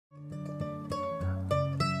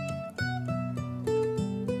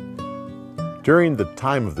During the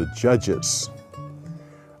time of the judges,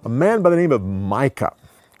 a man by the name of Micah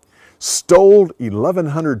stole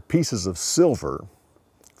 1,100 pieces of silver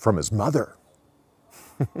from his mother.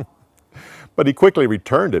 But he quickly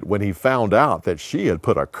returned it when he found out that she had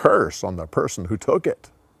put a curse on the person who took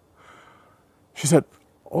it. She said,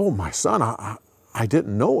 "Oh, my son, I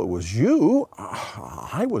didn't know it was you.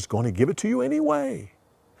 I was going to give it to you anyway."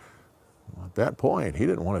 At that point, he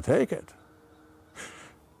didn't want to take it.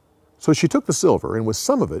 So she took the silver, and with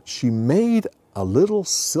some of it, she made a little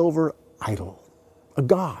silver idol, a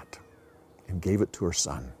god, and gave it to her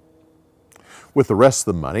son. With the rest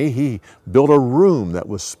of the money, he built a room that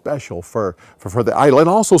was special for the idol, and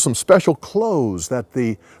also some special clothes that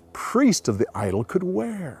the priest of the idol could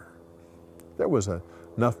wear. There was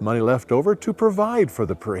enough money left over to provide for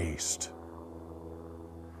the priest.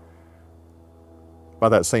 By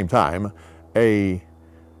that same time, a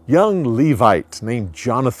young Levite named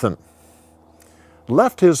Jonathan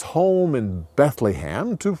left his home in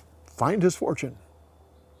Bethlehem to find his fortune.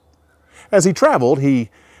 As he traveled, he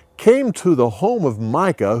came to the home of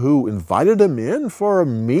Micah, who invited him in for a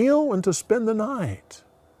meal and to spend the night.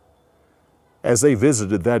 As they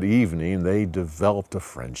visited that evening, they developed a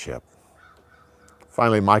friendship.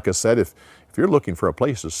 Finally, Micah said, if you're looking for a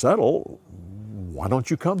place to settle, why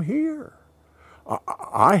don't you come here?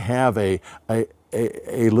 I have a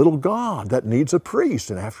little god that needs a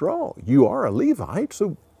priest, and after all, you are a Levite,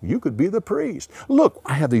 so you could be the priest. Look,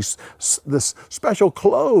 I have this special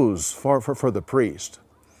clothes for the priest.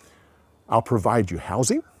 I'll provide you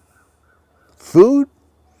housing, food,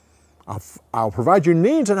 I'll provide your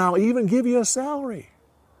needs, and I'll even give you a salary.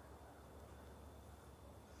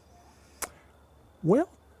 Well,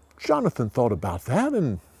 Jonathan thought about that,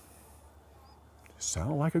 and it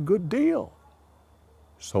sounded like a good deal.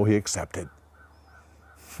 So he accepted.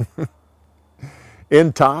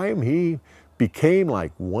 In time, he became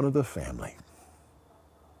like one of the family.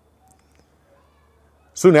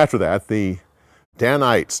 Soon after that, the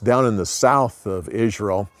Danites down in the south of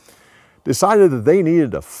Israel decided that they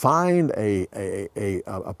needed to find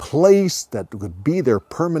a place that could be their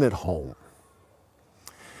permanent home.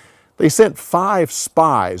 They sent 5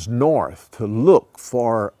 spies north to look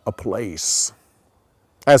for a place.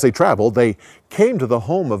 As they traveled, they came to the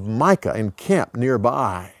home of Micah and camped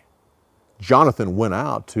nearby. Jonathan went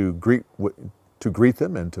out to greet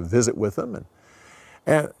them and to visit with them.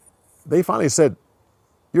 And they finally said,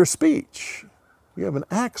 "Your speech, you have an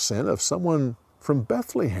accent of someone from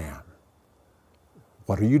Bethlehem.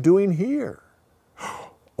 What are you doing here?"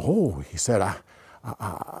 "Oh," he said,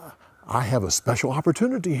 I have a special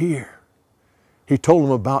opportunity here." He told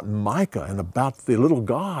them about Micah and about the little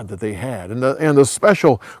god that they had, and the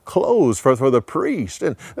special clothes for the priest,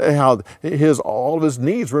 and how all of his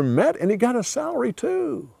needs were met, and he got a salary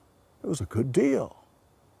too. It was a good deal.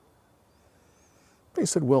 They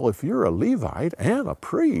said, "Well, if you're a Levite and a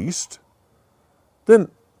priest,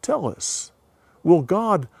 then tell us, will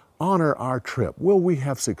God honor our trip? Will we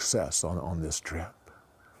have success on this trip?"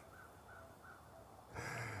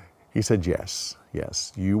 He said, yes,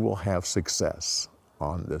 you will have success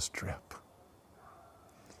on this trip.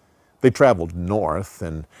 They traveled north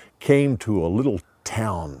and came to a little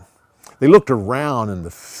town. They looked around, and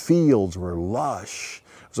the fields were lush.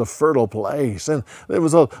 It was a fertile place, and there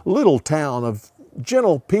was a little town of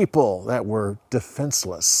gentle people that were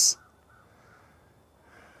defenseless.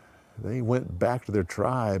 They went back to their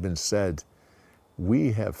tribe and said,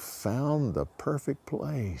 "We have found the perfect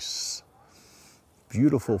place.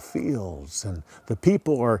 Beautiful fields, and the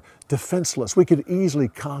people are defenseless. We could easily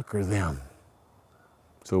conquer them."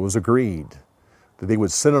 So it was agreed that they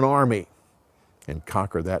would send an army and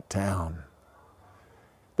conquer that town.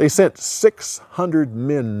 They sent 600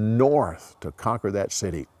 men north to conquer that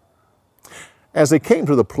city. As they came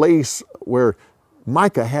to the place where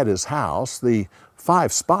Micah had his house, the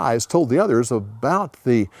 5 spies told the others about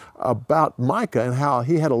Micah and how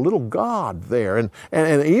he had a little god there, and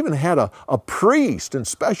even had a priest in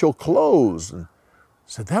special clothes, and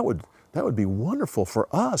said that would be wonderful for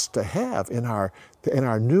us to have in our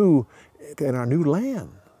new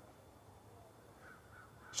land.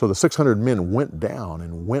 So the 600 men went down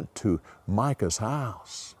and went to Micah's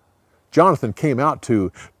house. Jonathan came out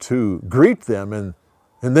to greet them, and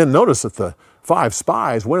then noticed that the 5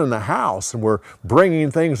 spies went in the house and were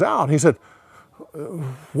bringing things out. He said,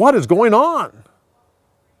 "What is going on?"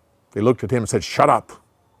 They looked at him and said, "Shut up.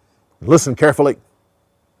 Listen carefully.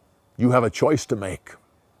 You have a choice to make.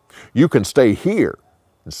 You can stay here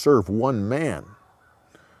and serve one man,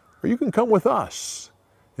 or you can come with us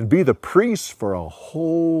and be the priest for a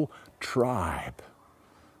whole tribe.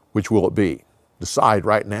 Which will it be? Decide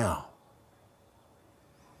right now."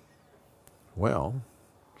 Well,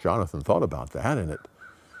 Jonathan thought about that, and it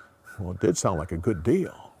did sound like a good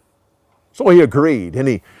deal. So he agreed, and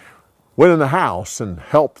he went in the house and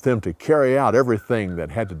helped them to carry out everything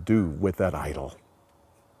that had to do with that idol.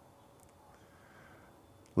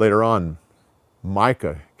 Later on,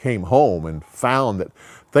 Micah came home and found that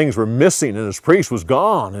things were missing and his priest was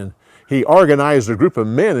gone, and he organized a group of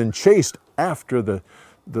men and chased after the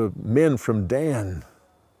men from Dan.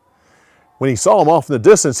 When he saw them off in the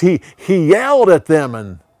distance, he yelled at them,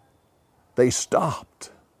 and they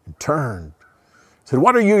stopped and turned. He said,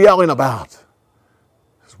 "What are you yelling about?"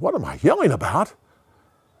 He said, "What am I yelling about?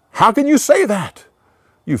 How can you say that?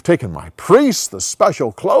 You've taken my priests, the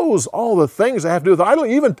special clothes, all the things that have to do with the idol.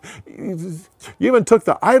 You even took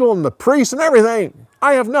the idol and the priest and everything.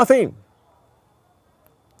 I have nothing."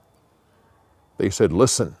 They said,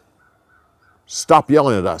 "Listen, stop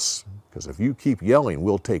yelling at us, because if you keep yelling,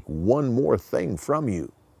 we'll take one more thing from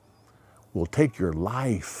you. We'll take your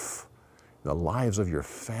life, the lives of your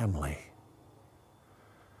family."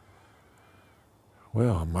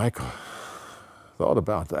 Well, Micah thought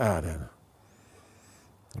about that and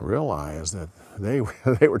realized that they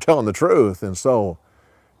were telling the truth, and so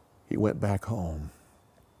he went back home.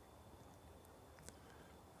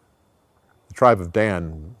 The tribe of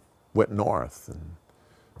Dan went north, and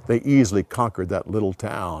they easily conquered that little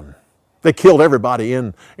town. They killed everybody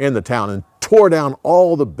in the town and tore down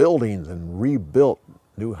all the buildings and rebuilt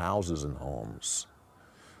new houses and homes.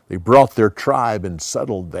 They brought their tribe and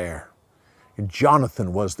settled there. And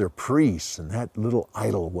Jonathan was their priest, and that little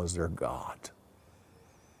idol was their god.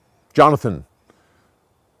 Jonathan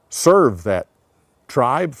served that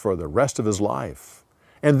tribe for the rest of his life.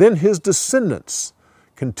 And then his descendants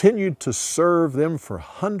continued to serve them for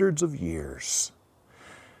hundreds of years.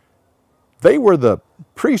 They were the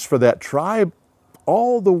priests for that tribe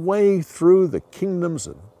all the way through the kingdoms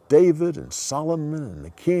of David and Solomon and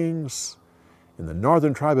the kings in the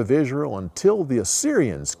northern tribe of Israel, until the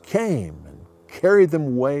Assyrians came and carried them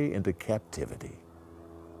away into captivity.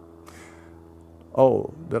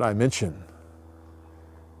 Oh, did I mention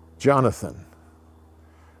Jonathan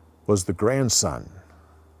was the grandson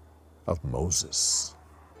of Moses?